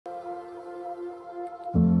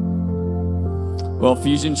Well,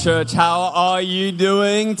 Fusion Church, how are you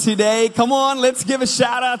doing today? Come on, let's give a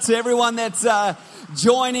shout out to everyone that's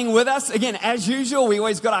joining with us. Again, as usual, we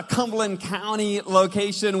always got our Cumberland County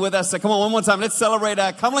location with us. So come on, one more time, let's celebrate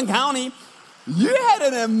Cumberland County. You had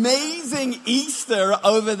an amazing Easter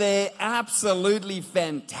over there. Absolutely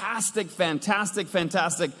fantastic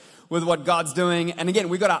with what God's doing. And again,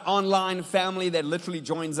 we got our online family that literally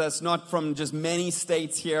joins us, not from just many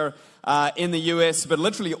states here in the U.S., but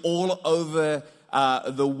literally all over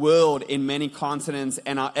the world in many continents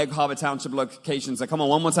and our Egg Harbor Township locations. So come on,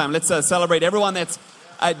 one more time. Let's celebrate everyone that's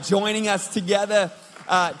joining us together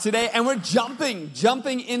today. And we're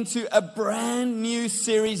jumping into a brand new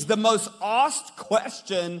series, the most asked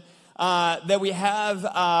question that we have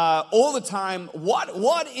all the time.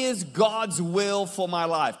 What is God's will for my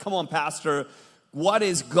life? Come on, Pastor. What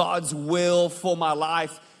is God's will for my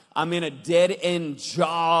life? I'm in a dead-end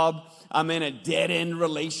job. I'm in a dead-end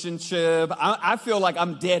relationship. I feel like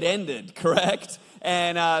I'm dead-ended, correct?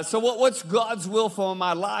 And so what's God's will for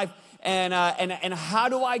my life? And how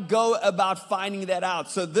do I go about finding that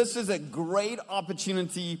out? So this is a great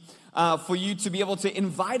opportunity for you to be able to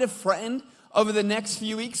invite a friend over the next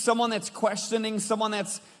few weeks, someone that's questioning, someone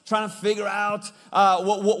that's trying to figure out,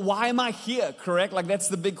 why am I here, correct? Like that's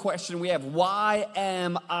the big question we have. Why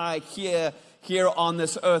am I here on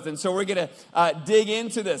this earth? And so we're going to dig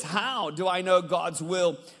into this. How do I know God's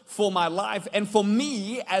will for my life? And for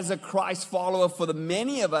me, as a Christ follower, for the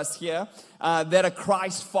many of us here that are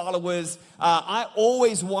Christ followers, I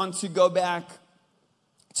always want to go back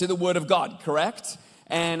to the Word of God, correct?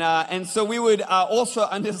 And so we would also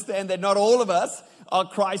understand that not all of us are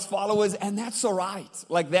Christ followers, and that's all right.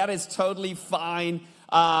 Like that is totally fine.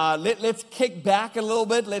 Let's kick back a little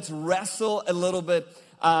bit. Let's wrestle a little bit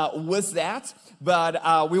with that,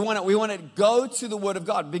 but we want to go to the Word of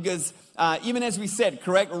God because even as we said,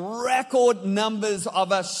 correct, record numbers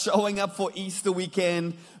of us showing up for Easter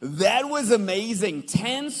weekend. That was amazing.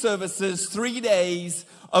 10 services, 3 days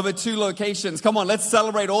over 2 locations. Come on, let's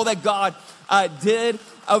celebrate all that God did.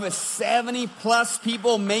 Over 70 plus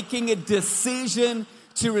people making a decision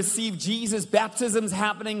to receive Jesus. Baptisms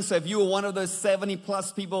happening. So if you were one of those 70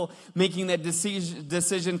 plus people making that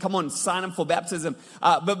decision, come on, sign up for baptism.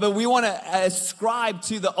 But we want to ascribe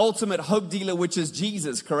to the ultimate hope dealer, which is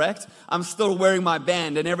Jesus, correct? I'm still wearing my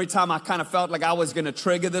band, and every time I kind of felt like I was going to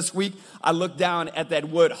trigger this week, I looked down at that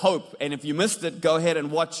word hope. And if you missed it, go ahead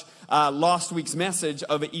and watch last week's message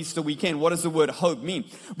over Easter weekend. What does the word hope mean?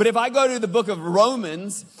 But if I go to the book of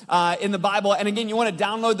Romans in the Bible, and again, you want to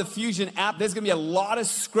download the Fusion app, there's going to be a lot of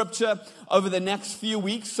scripture over the next few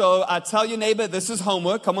weeks. So tell your neighbor, this is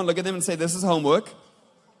homework. Come on, look at them and say, this is homework.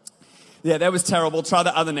 Yeah, that was terrible. Try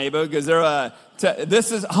the other neighbor because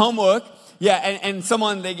this is homework. Yeah, and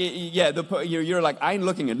someone, you're like, I ain't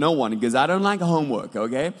looking at no one because I don't like homework,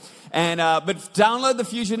 okay? And but download the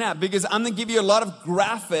Fusion app because I'm going to give you a lot of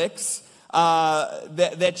graphics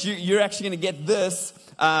that you're actually going to get this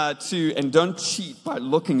and don't cheat by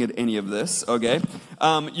looking at any of this, okay?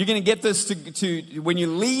 You're going to get this to when you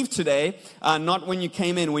leave today, not when you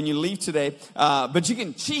came in, when you leave today. But you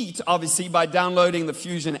can cheat, obviously, by downloading the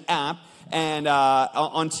Fusion app and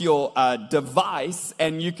onto your device,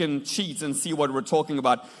 and you can cheat and see what we're talking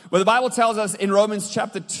about. Well, the Bible tells us in Romans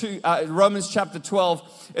chapter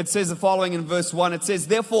 12, it says the following in verse 1. It says,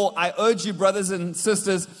 therefore, I urge you, brothers and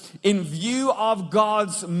sisters, in view of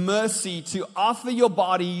God's mercy, to offer your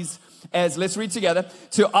bodies as, let's read together,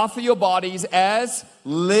 to offer your bodies as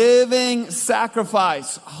living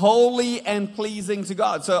sacrifice, holy and pleasing to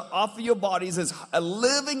God. So offer your bodies as a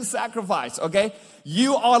living sacrifice, okay?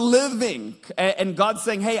 You are living, and God's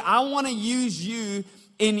saying, hey, I want to use you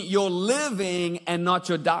in your living and not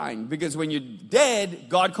your dying, because when you're dead,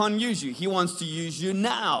 God can't use you. He wants to use you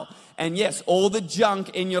now. And yes, all the junk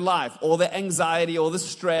in your life, all the anxiety, all the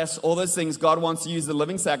stress, all those things, God wants to use the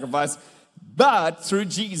living sacrifice. But through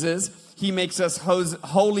Jesus, He makes us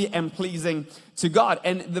holy and pleasing to God.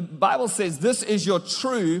 And the Bible says this is your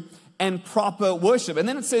true and proper worship. And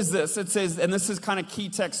then it says this, and this is kind of key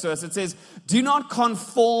text to us, it says, do not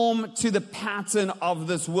conform to the pattern of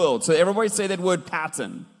this world. So everybody say that word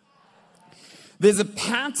pattern. There's a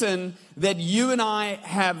pattern that you and I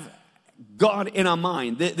have God in our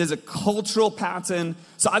mind. There's a cultural pattern.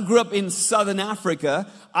 So I grew up in Southern Africa.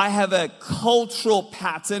 I have a cultural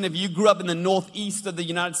pattern. If you grew up in the northeast of the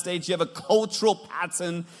United States, you have a cultural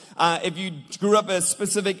pattern. If you grew up a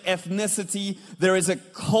specific ethnicity, there is a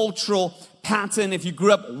cultural pattern. If you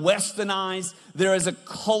grew up westernized, there is a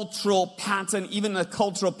cultural pattern, even a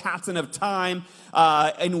cultural pattern of time.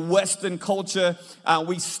 In Western culture,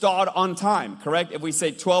 we start on time, correct? If we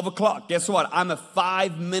say 12 o'clock, guess what? I'm a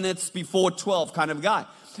 5 minutes before 12 kind of guy.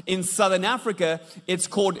 In Southern Africa, it's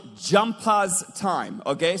called Jumpa's time,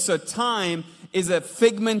 okay? So time is a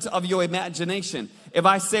figment of your imagination. If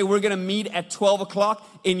I say we're going to meet at 12 o'clock,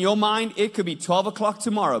 in your mind, it could be 12 o'clock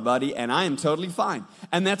tomorrow, buddy, and I am totally fine.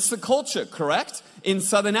 And that's the culture, correct? In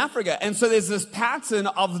Southern Africa. And so there's this pattern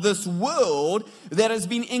of this world that has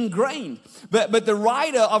been ingrained. But the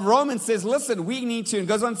writer of Romans says, listen, we need to, and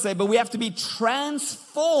goes on to say, but we have to be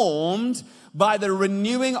transformed by the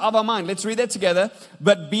renewing of our mind. Let's read that together.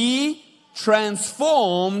 But be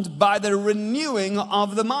transformed by the renewing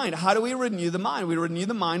of the mind. How do we renew the mind? We renew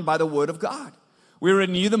the mind by the Word of God. We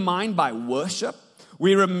renew the mind by worship.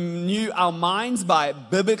 We renew our minds by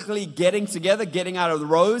biblically getting together, getting out of the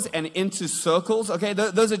rows and into circles. Okay,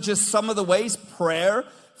 those are just some of the ways. Prayer,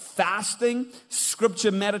 fasting,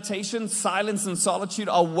 scripture meditation, silence and solitude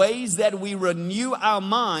are ways that we renew our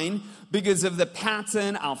mind because of the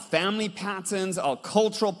pattern, our family patterns, our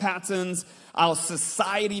cultural patterns, our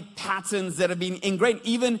society patterns that have been ingrained,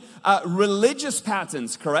 even religious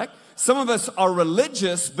patterns, correct? Some of us are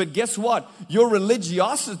religious, but guess what? Your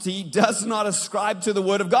religiosity does not ascribe to the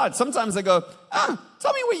Word of God. Sometimes I go,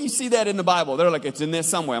 tell me where you see that in the Bible. They're like, it's in there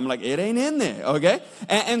somewhere. I'm like, it ain't in there, okay?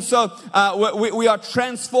 And so we are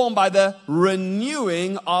transformed by the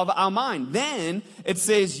renewing of our mind. Then it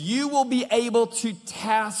says, you will be able to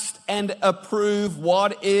test and approve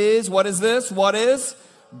what is this? What is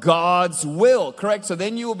God's will, correct? So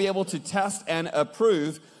then you will be able to test and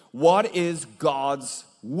approve what is God's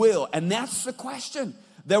will. And that's the question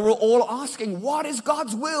that we're all asking. What is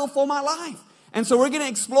God's will for my life? And so we're going to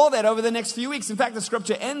explore that over the next few weeks. In fact, the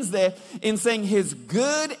scripture ends there in saying His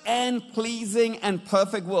good and pleasing and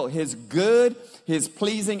perfect will. His good, His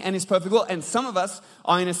pleasing, and His perfect will. And some of us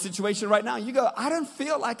are in a situation right now. You go, I don't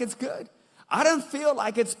feel like it's good. I don't feel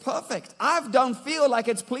like it's perfect. I don't feel like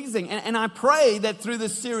it's pleasing. And I pray that through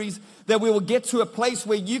this series that we will get to a place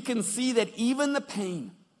where you can see that even the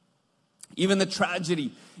pain, even the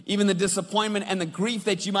tragedy, even the disappointment and the grief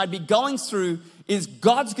that you might be going through is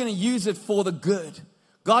God's going to use it for the good.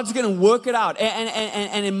 God's going to work it out.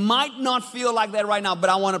 And it might not feel like that right now, but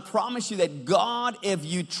I want to promise you that God, if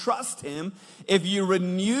you trust Him, if you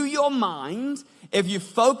renew your mind, if you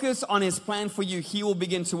focus on His plan for you, He will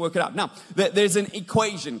begin to work it out. Now, there's an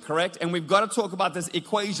equation, correct? And we've got to talk about this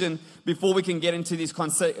equation before we can get into these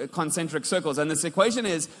concentric circles. And this equation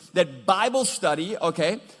is that Bible study,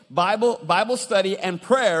 okay, Bible study and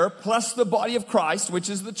prayer plus the body of Christ, which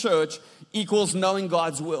is the church, equals knowing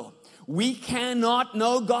God's will. We cannot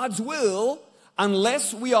know God's will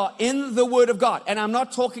unless we are in the Word of God. And I'm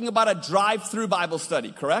not talking about a drive-through Bible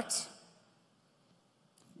study, correct?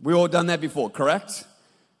 We all done that before, correct?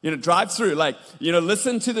 Drive through,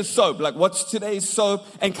 listen to the soap. Like, what's today's soap?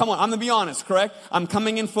 And come on, I'm going to be honest, correct? I'm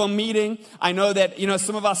coming in for a meeting. I know that,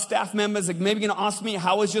 some of our staff members are maybe going to ask me,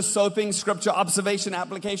 how was your soaping, scripture, observation,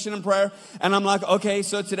 application, and prayer? And I'm like, okay,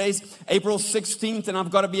 so today's April 16th, and I've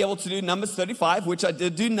got to be able to do Numbers 35, which I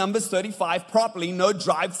did do Numbers 35 properly. No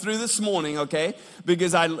drive through this morning, okay?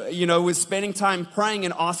 Because I, was spending time praying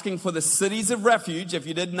and asking for the cities of refuge. If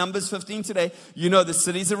you did Numbers 15 today, the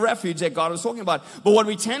cities of refuge that God was talking about. But what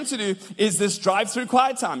we tend to do is this drive-through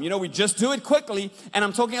quiet time. We just do it quickly. And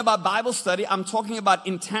I'm talking about Bible study. I'm talking about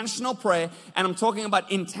intentional prayer. And I'm talking about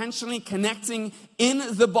intentionally connecting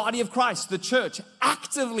in the body of Christ, the church,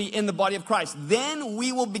 actively in the body of Christ. Then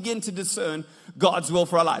we will begin to discern God's will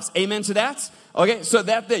for our lives. Amen to that? Okay, so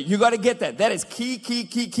you got to get that. That is key.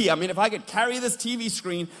 I mean, if I could carry this TV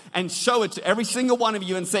screen and show it to every single one of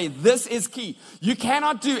you and say, this is key. You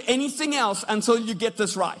cannot do anything else until you get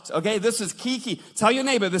this right. Okay, this is key. Tell your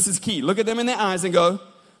neighbor this is key. Look at them in their eyes and go,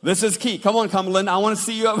 this is key. Come on, Cumberland. I want to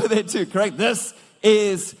see you over there too, correct? This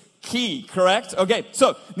is key, correct? Okay,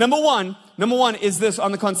 so number one is this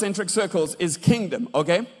on the concentric circles is kingdom,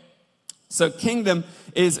 okay? So kingdom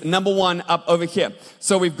is number one up over here.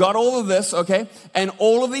 So we've got all of this, okay? And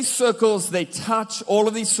all of these circles, they touch, all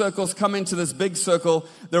of these circles come into this big circle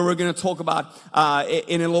that we're going to talk about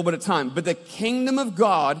in a little bit of time. But the kingdom of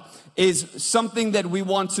God is something that we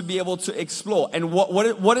want to be able to explore. And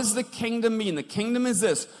what does the kingdom mean? The kingdom is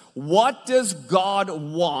this. What does God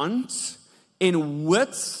want in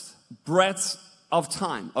width, breadth of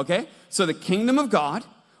time, okay? So the kingdom of God,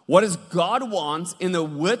 what does God want in the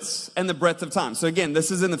width and the breadth of time? So again,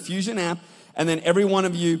 this is in the Fusion app. And then every one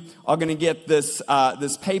of you are going to get this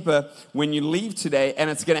this paper when you leave today, and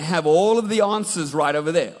it's going to have all of the answers right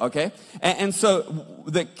over there, okay? And so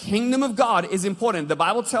the kingdom of God is important. The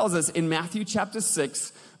Bible tells us in Matthew chapter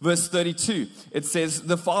 6, verse 32, it says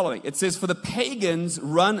the following. It says, for the pagans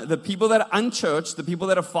run, the people that are unchurched, the people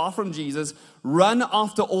that are far from Jesus, run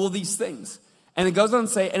after all these things. And it goes on to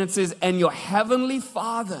say, and it says, and your heavenly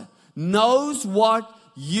Father knows what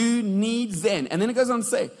you need then. And then it goes on to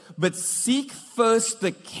say, but seek first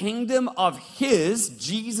the kingdom of his,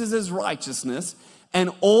 Jesus' righteousness, and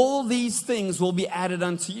all these things will be added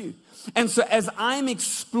unto you. And so as I'm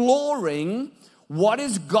exploring what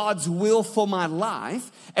is God's will for my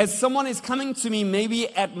life, as someone is coming to me maybe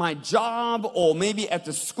at my job or maybe at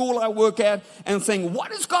the school I work at and saying,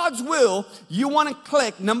 what is God's will? You want to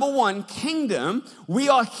click, number one, kingdom. We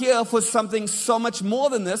are here for something so much more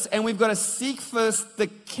than this, and we've got to seek first the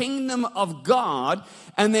kingdom of God,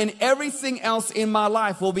 and then everything else in my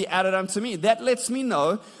life will be added unto me. That lets me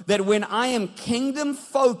know that when I am kingdom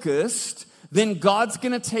focused, then God's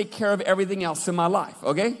going to take care of everything else in my life,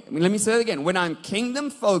 okay? Let me say it again. When I'm kingdom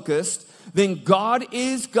focused, then God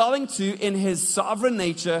is going to, in his sovereign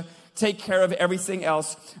nature, take care of everything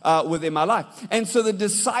else within my life. And so the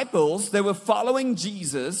disciples, they were following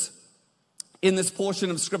Jesus in this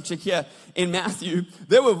portion of scripture here in Matthew.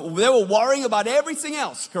 They were worrying about everything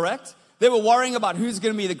else, correct? They were worrying about who's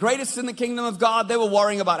going to be the greatest in the kingdom of God. They were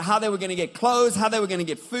worrying about how they were going to get clothes, how they were going to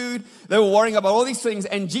get food. They were worrying about all these things.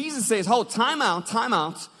 And Jesus says, hold, time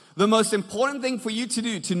out. The most important thing for you to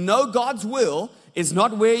do, to know God's will, is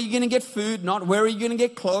not where you're going to get food, not where you're going to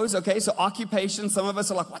get clothes. Okay, so occupation. Some of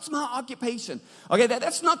us are like, what's my occupation? Okay,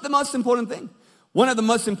 that's not the most important thing. One of the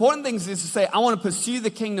most important things is to say, I want to pursue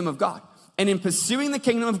the kingdom of God. And in pursuing the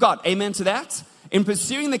kingdom of God, amen to that? In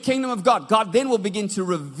pursuing the kingdom of God, God then will begin to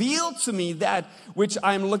reveal to me that which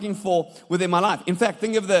I'm looking for within my life. In fact,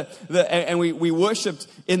 think of and we worshiped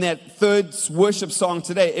in that third worship song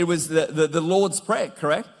today. It was the Lord's Prayer,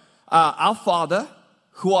 correct? Our Father,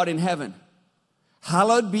 who art in heaven,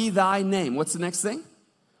 hallowed be thy name. What's the next thing?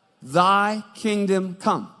 Thy kingdom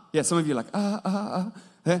come. Yeah, some of you are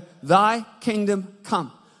like, thy kingdom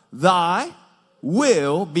come. Thy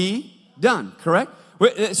will be done, correct?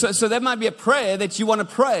 So that might be a prayer that you want to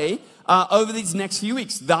pray over these next few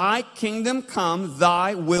weeks. Thy kingdom come,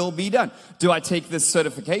 thy will be done. Do I take this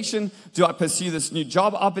certification? Do I pursue this new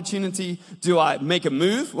job opportunity? Do I make a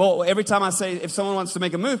move? Well, every time I say, if someone wants to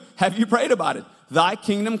make a move, have you prayed about it? Thy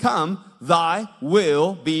kingdom come, thy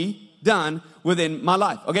will be done within my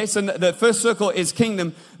life. Okay, so the first circle is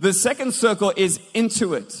kingdom. The second circle is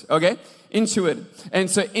INTUITED. Okay? INTUITED. And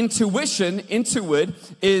so INTUITED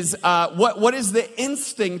is what is the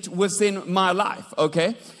instinct within my life,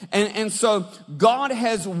 okay? And so God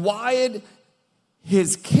has wired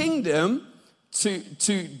his kingdom to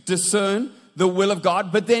discern the will of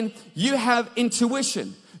God, but then you have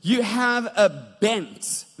intuition. You have a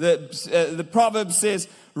bent. The proverb says,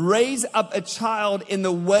 raise up a child in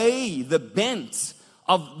the bent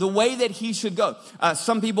of the way that he should go.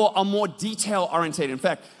 Some people are more detail oriented. In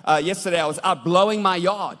fact, yesterday I was out blowing my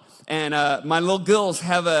yard, and my little girls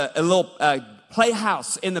have a little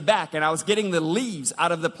playhouse in the back, and I was getting the leaves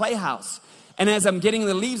out of the playhouse. And as I'm getting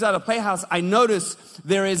the leaves out of the playhouse, I notice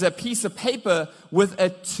there is a piece of paper with a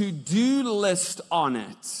to-do list on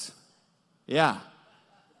it. Yeah.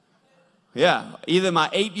 Either my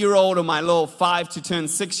 8-year-old or my little 5 to turn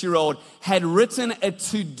 6-year-old had written a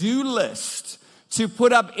to-do list to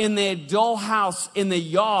put up in their dollhouse in the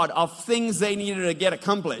yard of things they needed to get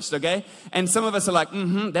accomplished, okay? And some of us are like,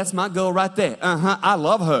 that's my girl right there. I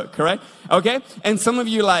love her, correct? Okay? And some of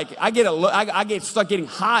you like, I start getting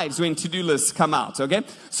hives when to-do lists come out, okay?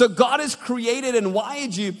 So God has created and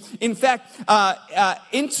wired you. In fact,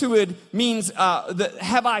 INTUITED means,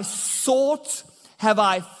 have I sought, have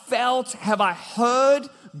I felt, have I heard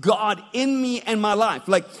God in me and my life?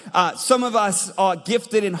 Like some of us are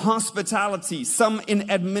gifted in hospitality, some in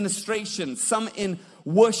administration, some in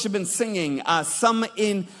worship and singing, some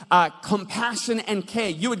in compassion and care.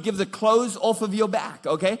 You would give the clothes off of your back,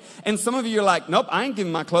 okay? And some of you are like, nope, I ain't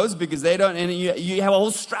giving my clothes because they don't, and you have a whole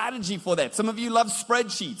strategy for that. Some of you love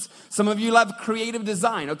spreadsheets. Some of you love creative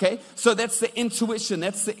design, okay? So that's the intuition,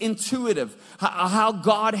 that's the intuitive, how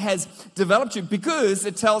God has developed you, because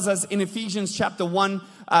it tells us in Ephesians chapter 1,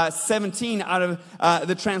 17 out of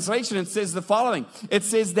the translation, it says the following. It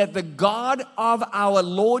says that the God of our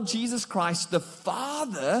Lord Jesus Christ, the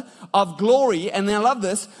Father of glory, and I love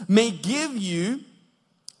this, may give you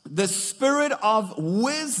the spirit of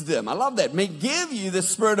wisdom. I love that. May give you the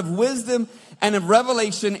spirit of wisdom and of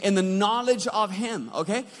revelation in the knowledge of Him,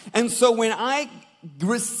 okay? And so when I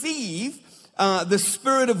receive the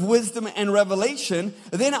spirit of wisdom and revelation,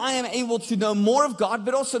 then I am able to know more of God,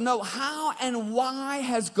 but also know how and why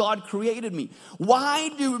has God created me? Why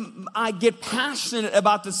do I get passionate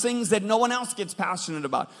about the things that no one else gets passionate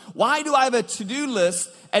about? Why do I have a to-do list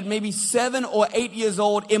at maybe 7 or 8 years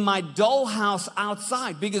old in my dollhouse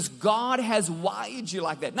outside? Because God has wired you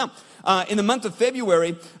like that. Now, in the month of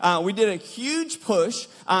February, we did a huge push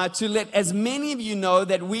to let as many of you know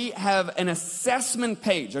that we have an assessment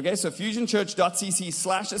page, okay? So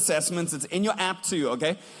fusionchurch.cc/assessments. It's in your app too,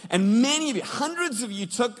 okay? And many of you, hundreds of you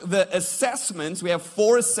took the assessments. We have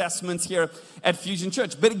 4 assessments here at Fusion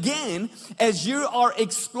Church. But again, as you are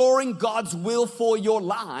exploring God's will for your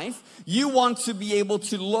life, you want to be able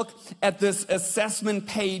to look at this assessment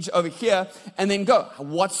page over here and then go,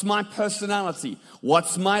 what's my personality?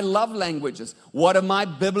 What's my love languages? What are my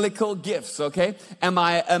biblical gifts, okay? Am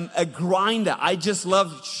I a grinder? I just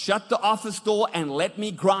love shut the office door and let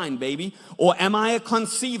me grind, baby. Or am I a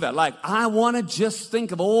conceiver? Like, I want to just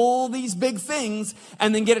think of all these big things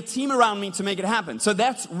and then get a team around me to make it happen. So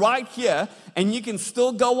that's right here. And you can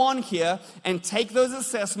still go on here and take those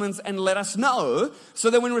assessments and let us know so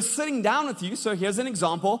that when we're sitting down with you, so here's an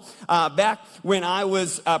example. Back when I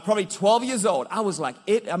was probably 12 years old, I was like,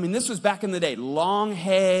 this was back in the day, long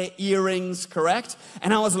hair, earrings, correct?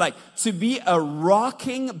 And I was like, to be a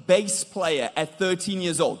rocking bass player at 13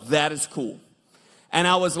 years old, that is cool. And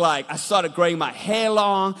I was like, I started growing my hair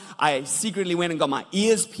long. I secretly went and got my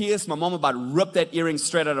ears pierced. My mom about ripped that earring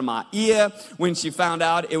straight out of my ear when she found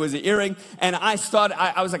out it was an earring. And I was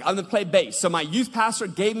like, I'm going to play bass. So my youth pastor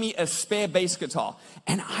gave me a spare bass guitar.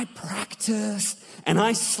 And I practiced. And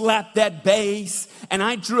I slapped that bass. And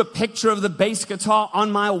I drew a picture of the bass guitar on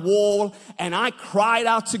my wall. And I cried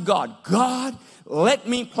out to God, God, let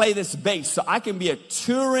me play this bass so I can be a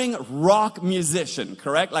touring rock musician,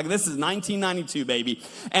 correct? Like, this is 1992, baby.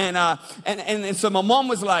 And so my mom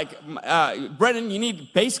was like, Brennan, you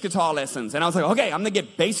need bass guitar lessons. And I was like, okay, I'm going to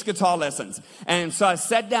get bass guitar lessons. And so I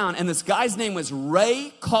sat down, and this guy's name was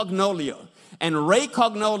Ray Cognolio. And Ray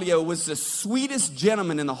Cognolio was the sweetest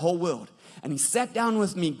gentleman in the whole world. And he sat down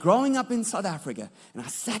with me growing up in South Africa. And I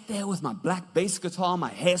sat there with my black bass guitar, my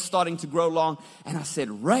hair starting to grow long. And I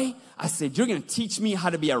said, Ray, you're going to teach me how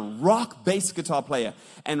to be a rock bass guitar player.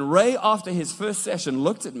 And Ray, after his first session,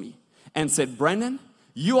 looked at me and said, Brendan,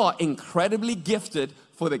 you are incredibly gifted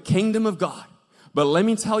for the kingdom of God. But let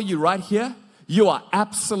me tell you right here, you are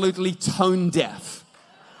absolutely tone deaf.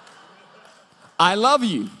 I love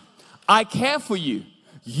you. I care for you.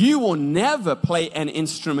 You will never play an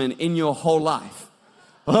instrument in your whole life.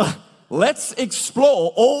 Let's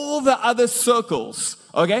explore all the other circles,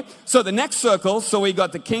 okay? So the next circle, so we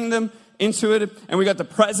got the kingdom, INTUITED, and we got the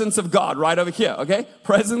presence of God right over here, okay?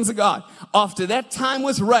 Presence of God. After that time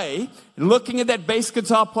with Ray, looking at that bass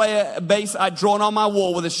guitar player, bass I'd drawn on my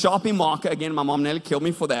wall with a Sharpie marker. Again, my mom nearly killed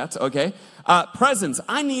me for that, okay? Presence.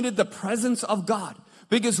 I needed the presence of God.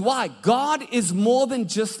 Because why? God is more than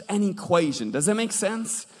just an equation. Does that make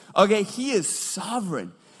sense? Okay, He is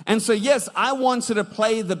sovereign. And so, yes, I wanted to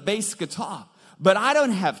play the bass guitar, but I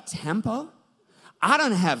don't have tempo. I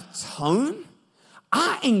don't have tone.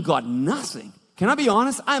 I ain't got nothing. Can I be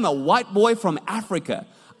honest? I'm a white boy from Africa.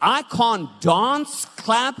 I can't dance,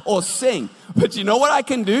 clap, or sing. But you know what I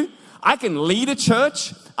can do? I can lead a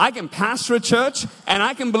church, I can pastor a church, and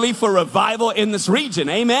I can believe for revival in this region.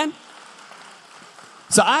 Amen?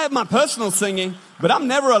 So I have my personal singing, but I'm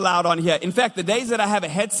never allowed on here. In fact, the days that I have a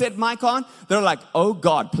headset mic on, they're like, oh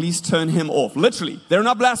God, please turn him off. Literally, they're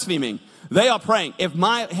not blaspheming. They are praying. If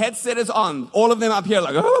my headset is on, all of them up here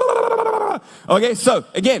like, okay, so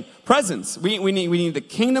again, presence. We need the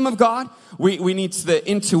kingdom of God. We need the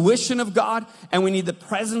intuition of God, and we need the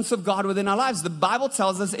presence of God within our lives. The Bible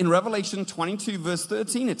tells us in Revelation 22, verse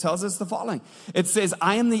 13, it tells us the following. It says,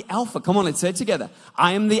 I am the Alpha. Come on, let's say it together.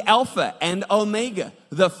 I am the Alpha and Omega,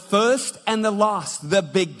 the first and the last, the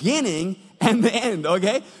beginning and the end,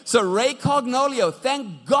 okay? So Ray Cognolio,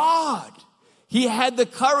 thank God he had the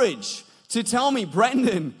courage to tell me,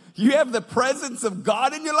 Brendan, you have the presence of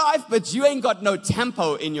God in your life, but you ain't got no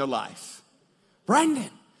tempo in your life. Brendan,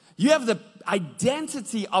 you have the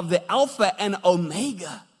identity of the Alpha and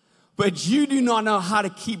Omega, but you do not know how to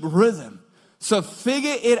keep rhythm. So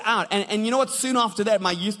figure it out. And you know what? Soon after that,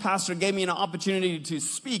 my youth pastor gave me an opportunity to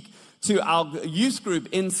speak to our youth group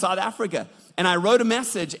in South Africa. And I wrote a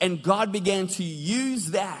message, and God began to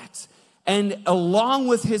use that And along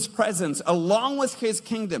with his presence, along with his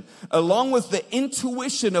kingdom, along with the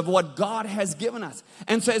intuition of what God has given us.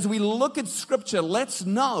 And so as we look at scripture, let's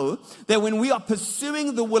know that when we are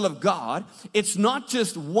pursuing the will of God, it's not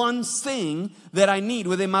just one thing that I need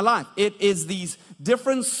within my life. It is these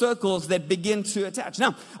different circles that begin to attach.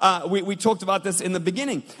 Now, we talked about this in the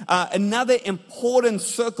beginning. Another important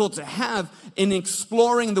circle to have in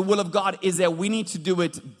exploring the will of God is that we need to do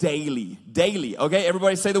it daily. Daily, okay?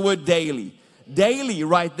 Everybody say the word daily. Daily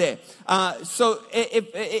right there. So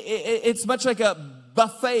it's much like a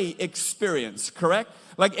buffet experience, correct?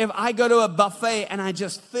 Like if I go to a buffet and I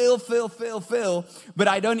just fill, but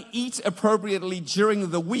I don't eat appropriately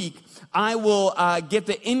during the week, I will get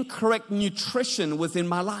the incorrect nutrition within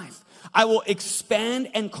my life. I will expand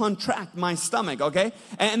and contract my stomach, okay?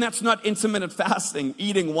 And that's not intermittent fasting,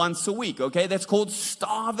 eating once a week, okay? That's called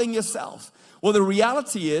starving yourself. Well, the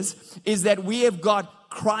reality is that we have got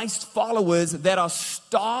Christ followers that are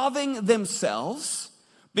starving themselves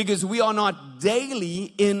because we are not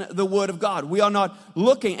daily in the Word of God. We are not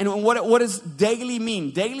looking. And what does daily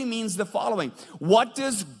mean? Daily means the following. What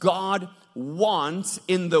does God want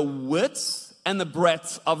in the width and the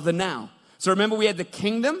breadth of the now? So remember, we had the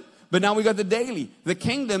kingdom, but now we got the daily. The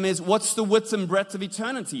kingdom is what's the width and breadth of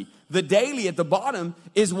eternity. The daily at the bottom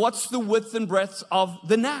is what's the width and breadth of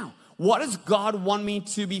the now. What does God want me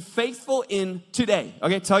to be faithful in today?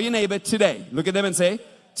 Okay, tell your neighbor today. Look at them and say,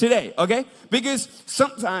 today, okay? Because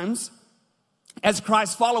sometimes, as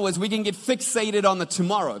Christ followers, we can get fixated on the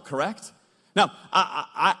tomorrow, correct? Now,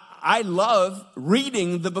 I love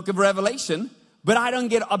reading the book of Revelation, but I don't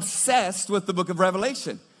get obsessed with the book of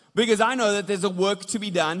Revelation. Because I know that there's a work to be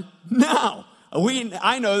done now.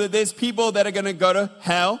 I know that there's people that are going to go to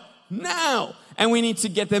hell now. And we need to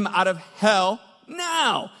get them out of hell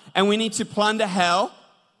now. And we need to plunder hell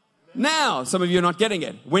now. Some of you are not getting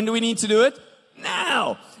it. When do we need to do it?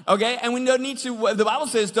 Now. Okay? And we don't need to, the Bible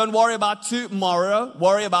says, don't worry about tomorrow,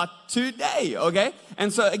 worry about today. Okay?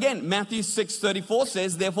 And so again, Matthew 6:34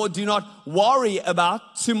 says, therefore do not worry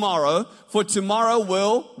about tomorrow, for tomorrow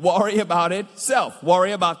will worry about itself.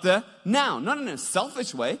 Worry about the now. Not in a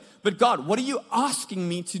selfish way, but God, what are you asking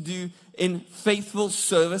me to do in faithful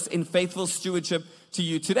service, in faithful stewardship to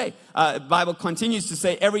you today? The Bible continues to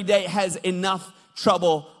say every day has enough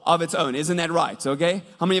trouble of its own. Isn't that right? Okay?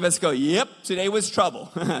 How many of us go, yep, today was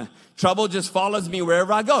trouble. Trouble just follows me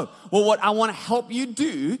wherever I go. Well, what I want to help you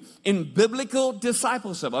do in biblical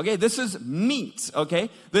discipleship, okay? This is meat, okay?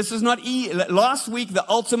 This is not last week, the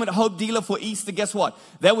ultimate hope dealer for Easter, guess what?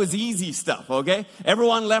 That was easy stuff, okay?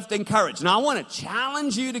 Everyone left encouraged. Now, I want to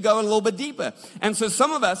challenge you to go a little bit deeper. And so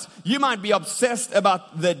some of us, you might be obsessed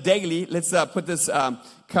about the daily. Let's put this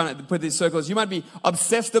put these circles. You might be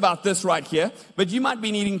obsessed about this right here, but you might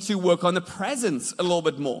be needing to work on the presence a little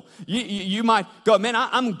bit more. You might go, man,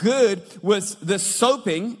 I'm good with the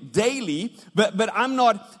soaping daily, but I'm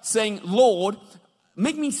not saying, Lord,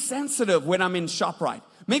 make me sensitive when I'm in ShopRite.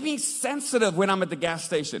 Make me sensitive when I'm at the gas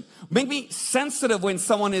station. Make me sensitive when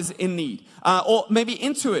someone is in need. Or maybe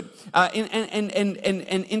INTUITED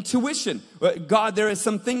and intuition. God, there are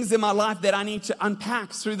some things in my life that I need to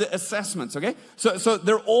unpack through the assessments, okay? So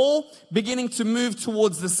they're all beginning to move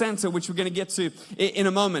towards the center, which we're going to get to in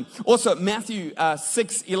a moment. Also, Matthew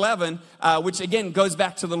 6:11, which again goes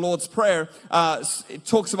back to the Lord's Prayer, it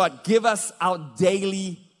talks about give us our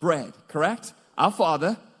daily bread, correct? Our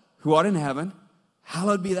Father, who art in heaven,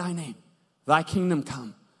 hallowed be thy name. Thy kingdom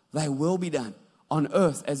come. Thy will be done on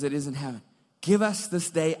earth as it is in heaven. Give us this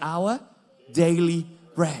day our daily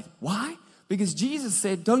bread. Why? Because Jesus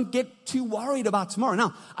said, don't get too worried about tomorrow.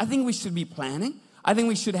 Now, I think we should be planning. I think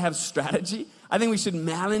we should have strategy. I think we should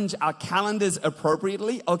manage our calendars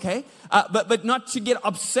appropriately, okay? But not to get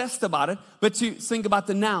obsessed about it, but to think about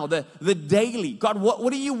the now, the daily. God,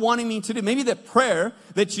 what are you wanting me to do? Maybe the prayer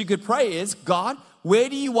that you could pray is, God, where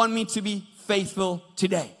do you want me to be faithful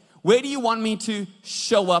today? Where do you want me to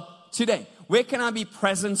show up today? Where can I be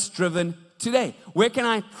presence driven today? Where can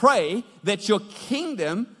I pray that your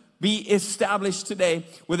kingdom be established today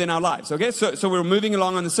within our lives? Okay, so we're moving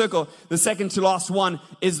along on the circle. The second to last one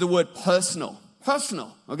is the word personal.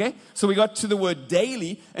 Personal, okay? So we got to the word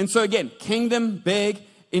daily. And so again, kingdom, big,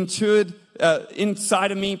 intuited,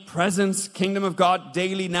 inside of me, presence, kingdom of God,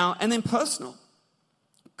 daily now, and then personal.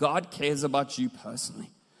 God cares about you personally.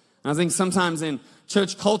 And I think sometimes in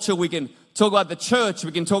church culture, we can talk about the church,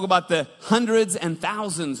 we can talk about the hundreds and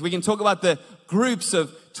thousands, we can talk about the groups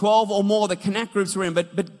of 12 or more, the connect groups we're in,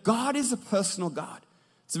 but God is a personal God.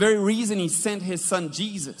 It's the very reason He sent His Son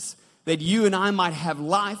Jesus, that you and I might have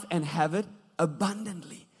life and have it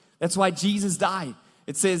abundantly. That's why Jesus died.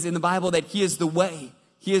 It says in the Bible that He is the way,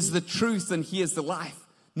 He is the truth and He is the life.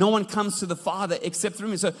 No one comes to the Father except through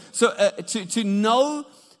me. So to know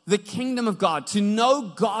the kingdom of God, to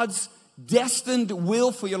know God's destined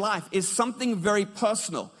will for your life is something very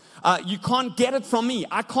personal. You can't get it from me.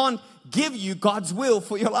 I can't give you God's will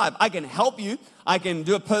for your life. I can help you. I can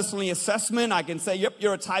do a personal assessment. I can say, yep,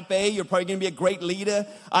 you're a type A. You're probably going to be a great leader.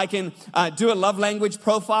 I can do a love language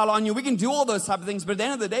profile on you. We can do all those type of things. But at the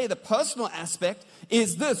end of the day, the personal aspect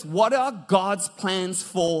is this. What are God's plans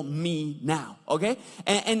for me now? Okay?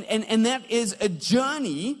 And that is a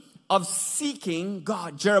journey of seeking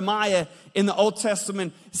God. Jeremiah in the Old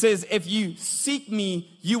Testament says, if you seek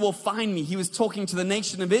me, you will find me. He was talking to the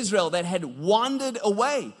nation of Israel that had wandered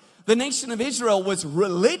away. The nation of Israel was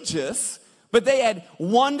religious, but they had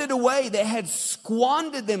wandered away. They had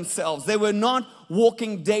squandered themselves. They were not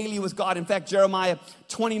walking daily with God. In fact, Jeremiah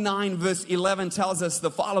 29 verse 11 tells us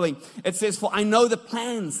the following. It says, for I know the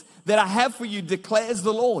plans that I have for you, declares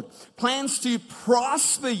the Lord. Plans to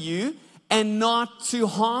prosper you and not to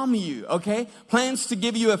harm you, okay? Plans to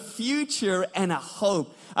give you a future and a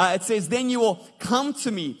hope. It says, then you will come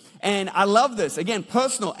to me. And I love this. Again,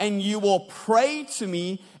 personal. And you will pray to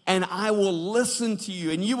me, and I will listen to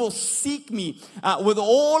you. And you will seek me with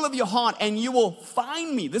all of your heart, and you will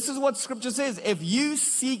find me. This is what Scripture says. If you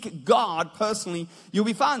seek God personally, you'll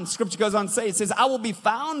be found. Scripture goes on to say, it says, I will be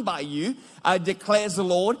found by you, declares the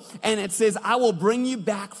Lord. And it says, I will bring you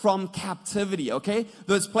back from captivity, okay?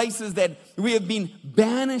 Those places that we have been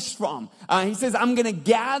banished from. He says, I'm going to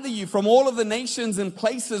gather you from all of the nations and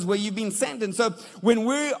places where you've been sent. And so when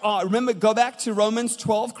we are, remember, go back to Romans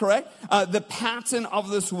 12, correct? The pattern of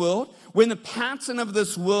this world. When the pattern of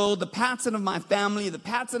this world, the pattern of my family, the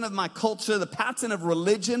pattern of my culture, the pattern of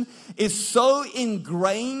religion is so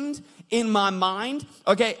ingrained in my mind,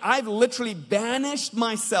 okay, I've literally banished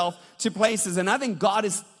myself to places. And I think God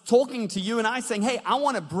is talking to you and I saying, hey, I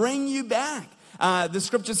want to bring you back. The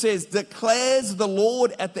scripture says, declares the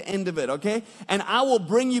Lord at the end of it, okay? And I will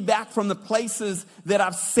bring you back from the places that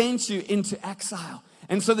I've sent you into exile.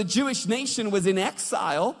 And so the Jewish nation was in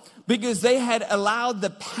exile because they had allowed the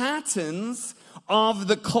patterns of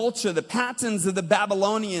the culture, the patterns of the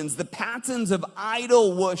Babylonians, the patterns of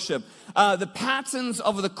idol worship, the patterns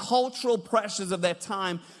of the cultural pressures of that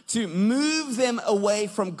time to move them away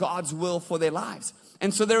from God's will for their lives.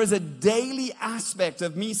 And so there is a daily aspect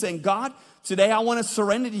of me saying, God, today I want to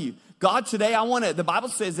surrender to you. God, today I want to, the Bible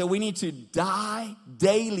says that we need to die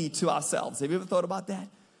daily to ourselves. Have you ever thought about that?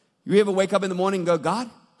 You ever wake up in the morning and go, God,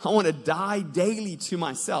 I want to die daily to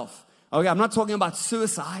myself. Okay, I'm not talking about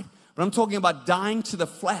suicide, but I'm talking about dying to the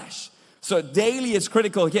flesh. So daily is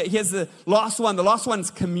critical. Here's the last one. The last one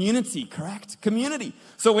is community, correct? Community.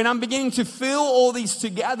 So when I'm beginning to feel all these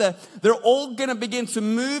together, they're all going to begin to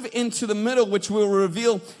move into the middle, which we'll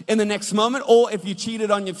reveal in the next moment. Or if you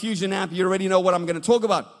cheated on your Fusion app, you already know what I'm going to talk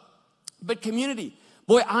about. But community.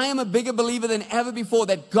 Boy, I am a bigger believer than ever before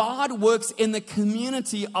that God works in the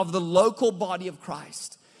community of the local body of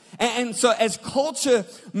Christ. And so as culture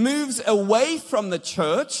moves away from the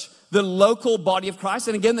church, the local body of Christ,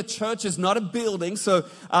 and again, the church is not a building. So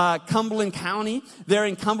Cumberland County, they're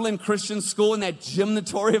in Cumberland Christian School in that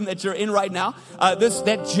gymnatorium that you're in right now.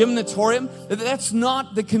 That gymnatorium, that's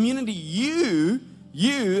not the community.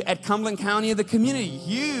 You at Cumberland County are the community.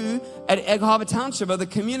 You at Egg Harbor Township are the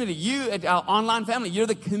community. You at our online family, you're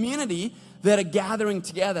the community that are gathering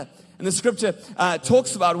together. And the scripture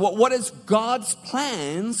talks about what is God's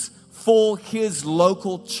plans for his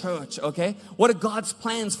local church, okay? What are God's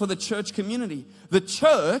plans for the church community? The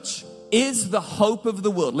church is the hope of the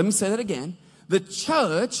world. Let me say that again. The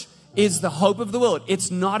church is the hope of the world. It's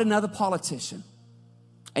not another politician.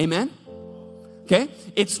 Amen? Okay?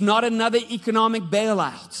 It's not another economic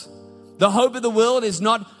bailout. The hope of the world is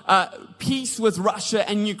not peace with Russia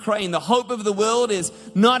and Ukraine. The hope of the world is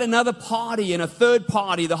not another party and a third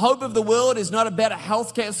party. The hope of the world is not a better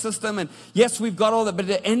healthcare system. And yes, we've got all that. But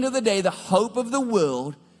at the end of the day, the hope of the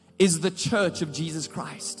world is the church of Jesus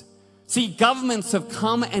Christ. See, governments have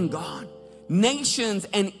come and gone. Nations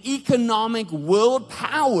and economic world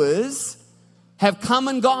powers have come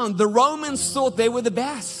and gone. The Romans thought they were the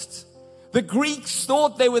best. The Greeks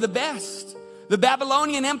thought they were the best. The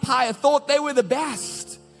Babylonian Empire thought they were the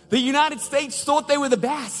best. The United States thought they were the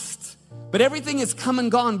best. But everything has come and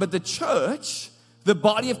gone. But the church, the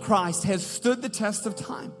body of Christ, has stood the test of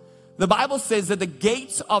time. The Bible says that the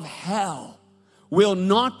gates of hell will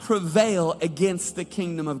not prevail against the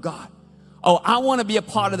kingdom of God. Oh, I want to be a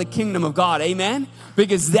part of the kingdom of God. Amen?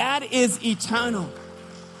 Because that is eternal.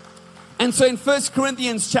 And so in 1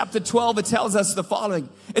 Corinthians chapter 12, it tells us the following.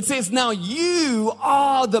 It says, now you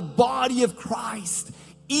are the body of Christ,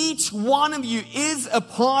 Each one of you is a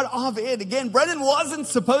part of it. Again, Brendan wasn't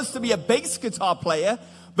supposed to be a bass guitar player,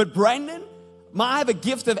 but Brendan, I have a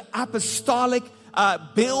gift of apostolic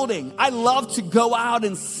building. I love to go out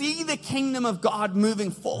and see the kingdom of God moving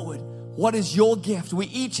forward. What is your gift? We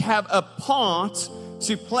each have a part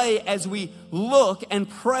to play as we look and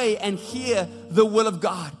pray and hear the will of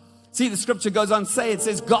God. See, the scripture goes on to say, it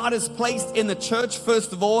says, God has placed in the church,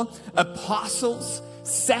 first of all, apostles,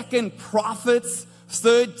 second, prophets,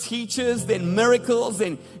 third, teachers, then miracles,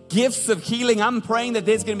 then gifts of healing. I'm praying that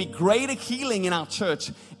there's going to be greater healing in our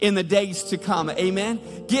church in the days to come. Amen.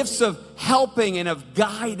 Gifts of helping and of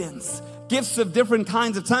guidance. Gifts of different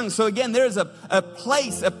kinds of tongues. So again, there's a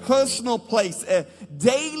place, a personal place, a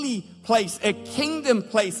daily place, a kingdom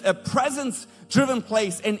place, a presence-driven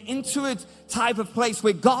place, an intuitive type of place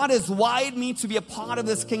where God has wired me to be a part of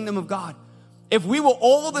this kingdom of God. If we were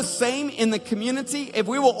all the same in the community, if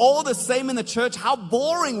we were all the same in the church, how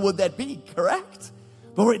boring would that be, correct?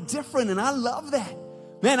 But we're different, and I love that.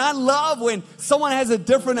 Man, I love when someone has a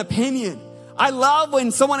different opinion. I love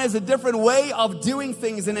when someone has a different way of doing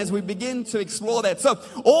things, and as we begin to explore that. So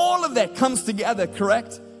all of that comes together,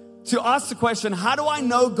 correct? To ask the question, how do I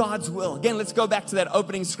know God's will? Again, let's go back to that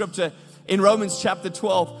opening scripture in Romans chapter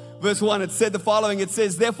 12, verse 1. It said the following. It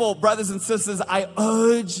says, therefore, brothers and sisters, I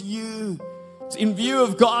urge you, in view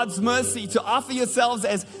of God's mercy, to offer yourselves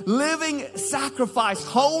as living sacrifice,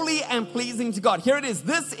 holy and pleasing to God. Here it is.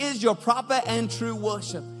 This is your proper and true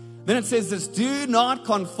worship. Then it says this, do not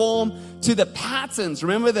conform to the patterns.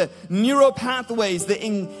 Remember the neural pathways, the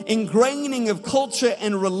ingraining of culture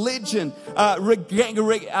and religion,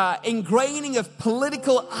 ingraining of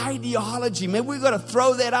political ideology. Maybe we've got to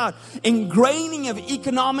throw that out. Ingraining of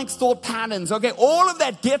economics thought patterns. Okay, all of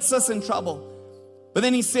that gets us in trouble. But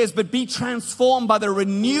then he says, but be transformed by the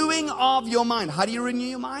renewing of your mind. How do you renew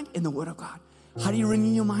your mind? In the Word of God. How do you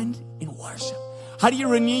renew your mind? In worship. How do you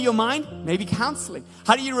renew your mind? Maybe counseling.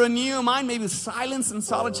 How do you renew your mind? Maybe silence and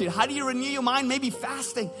solitude. How do you renew your mind? Maybe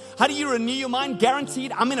fasting. How do you renew your mind?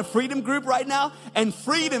 Guaranteed, I'm in a freedom group right now, and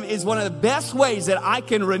freedom is one of the best ways that I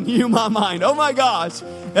can renew my mind. Oh my gosh.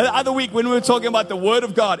 The other week when we were talking about the Word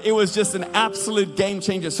of God, it was just an absolute game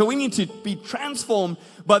changer. So we need to be transformed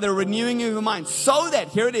by the renewing of your mind so that,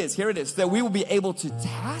 here it is, that we will be able to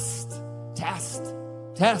test,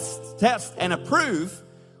 and approve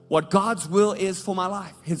what God's will is for my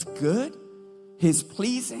life. His good, His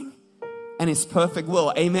pleasing, and His perfect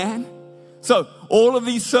will. Amen? So all of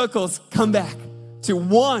these circles come back to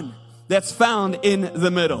one that's found in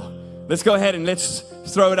the middle. Let's go ahead and let's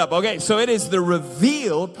throw it up. Okay, so it is the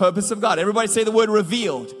revealed purpose of God. Everybody say the word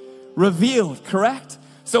revealed. Revealed, correct?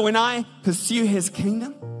 So when I pursue His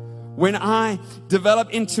kingdom, when I develop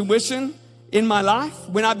intuition in my life,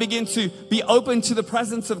 when I begin to be open to the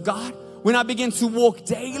presence of God, when I begin to walk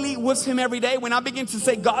daily with Him every day, when I begin to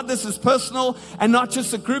say, God, this is personal and not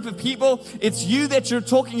just a group of people. It's you that you're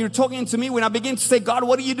talking to me. When I begin to say, God,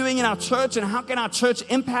 what are you doing in our church, and how can our church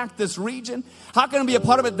impact this region? How can I be a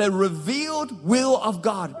part of it? The revealed will of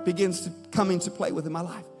God begins to come into play within my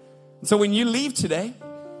life. And so when you leave today,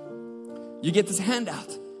 you get this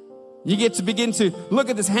handout. You get to begin to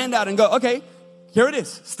look at this handout and go, okay, here it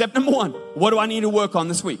is. Step number 1. What do I need to work on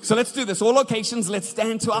this week? So let's do this. All locations, let's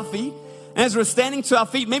stand to our feet. And as we're standing to our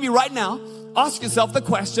feet, maybe right now, ask yourself the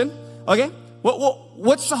question, okay,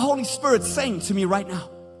 what's the Holy Spirit saying to me right now?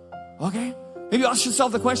 Okay, maybe ask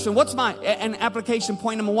yourself the question, and application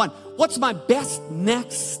point number 1, what's my best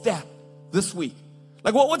next step this week?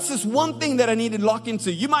 Like, what's this one thing that I need to lock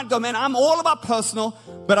into? You might go, man, I'm all about personal,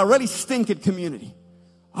 but I really stink at community.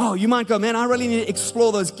 Oh, you might go, man, I really need to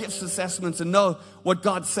explore those gifts assessments and know what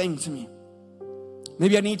God's saying to me.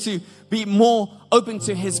 Maybe I need to be more open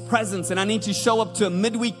to His presence, and I need to show up to a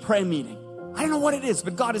midweek prayer meeting. I don't know what it is,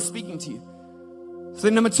 but God is speaking to you. So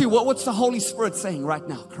then number 2, what's the Holy Spirit saying right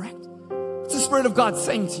now, correct? What's the Spirit of God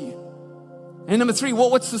saying to you? And number 3,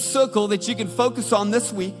 what's the circle that you can focus on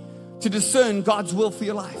this week to discern God's will for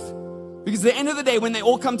your life? Because at the end of the day, when they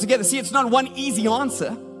all come together, see, it's not one easy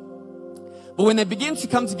answer, but when they begin to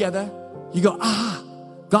come together, you go,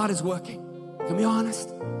 God is working. Can we be honest?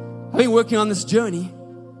 I've been working on this journey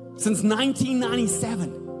since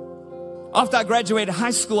 1997. After I graduated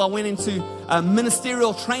high school, I went into a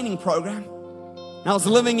ministerial training program. And I was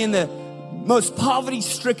living in the most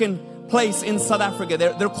poverty-stricken place in South Africa.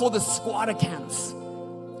 They're called the squatter camps.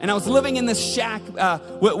 And I was living in this shack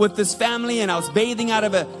with this family, and I was bathing out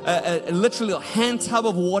of literally a hand tub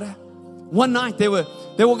of water. One night, they were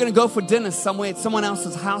going to go for dinner somewhere at someone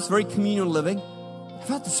else's house, very communal living. I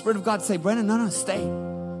felt the Spirit of God say, Brendan, no, stay.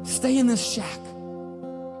 Stay in this shack.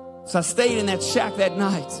 So I stayed in that shack that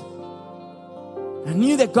night. I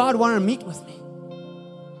knew that God wanted to meet with me.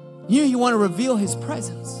 I knew He wanted to reveal His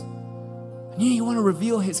presence. I knew He wanted to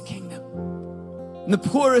reveal His kingdom. In the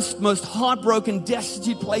poorest, most heartbroken,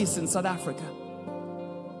 destitute place in South Africa.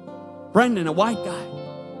 Brendan, a white guy,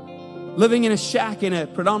 living in a shack in a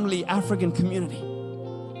predominantly African community.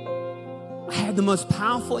 I had the most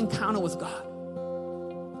powerful encounter with God.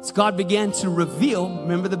 As God began to reveal,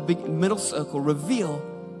 remember the big middle circle, reveal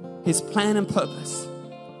His plan and purpose.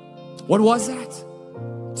 What was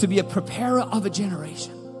that? To be a preparer of a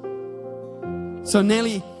generation. So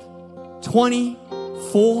nearly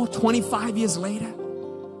 24, 25 years later,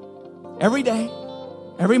 every day,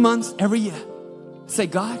 every month, every year, say,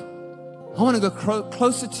 God, I want to go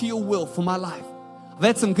closer to your will for my life. I've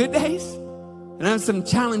had some good days and I've had some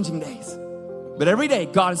challenging days. But every day,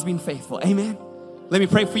 God has been faithful. Amen. Let me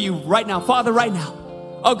pray for you right now. Father, right now.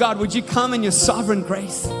 Oh God, would you come in your sovereign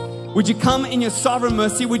grace? Would you come in your sovereign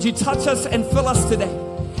mercy? Would you touch us and fill us today?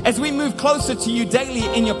 As we move closer to you daily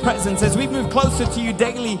in your presence, as we move closer to you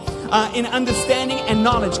daily in understanding and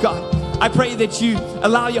knowledge, God, I pray that you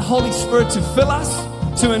allow your Holy Spirit to fill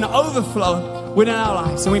us to an overflow within our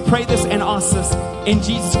lives. And we pray this and ask this in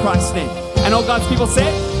Jesus Christ's name. And all God's people say,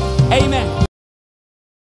 amen.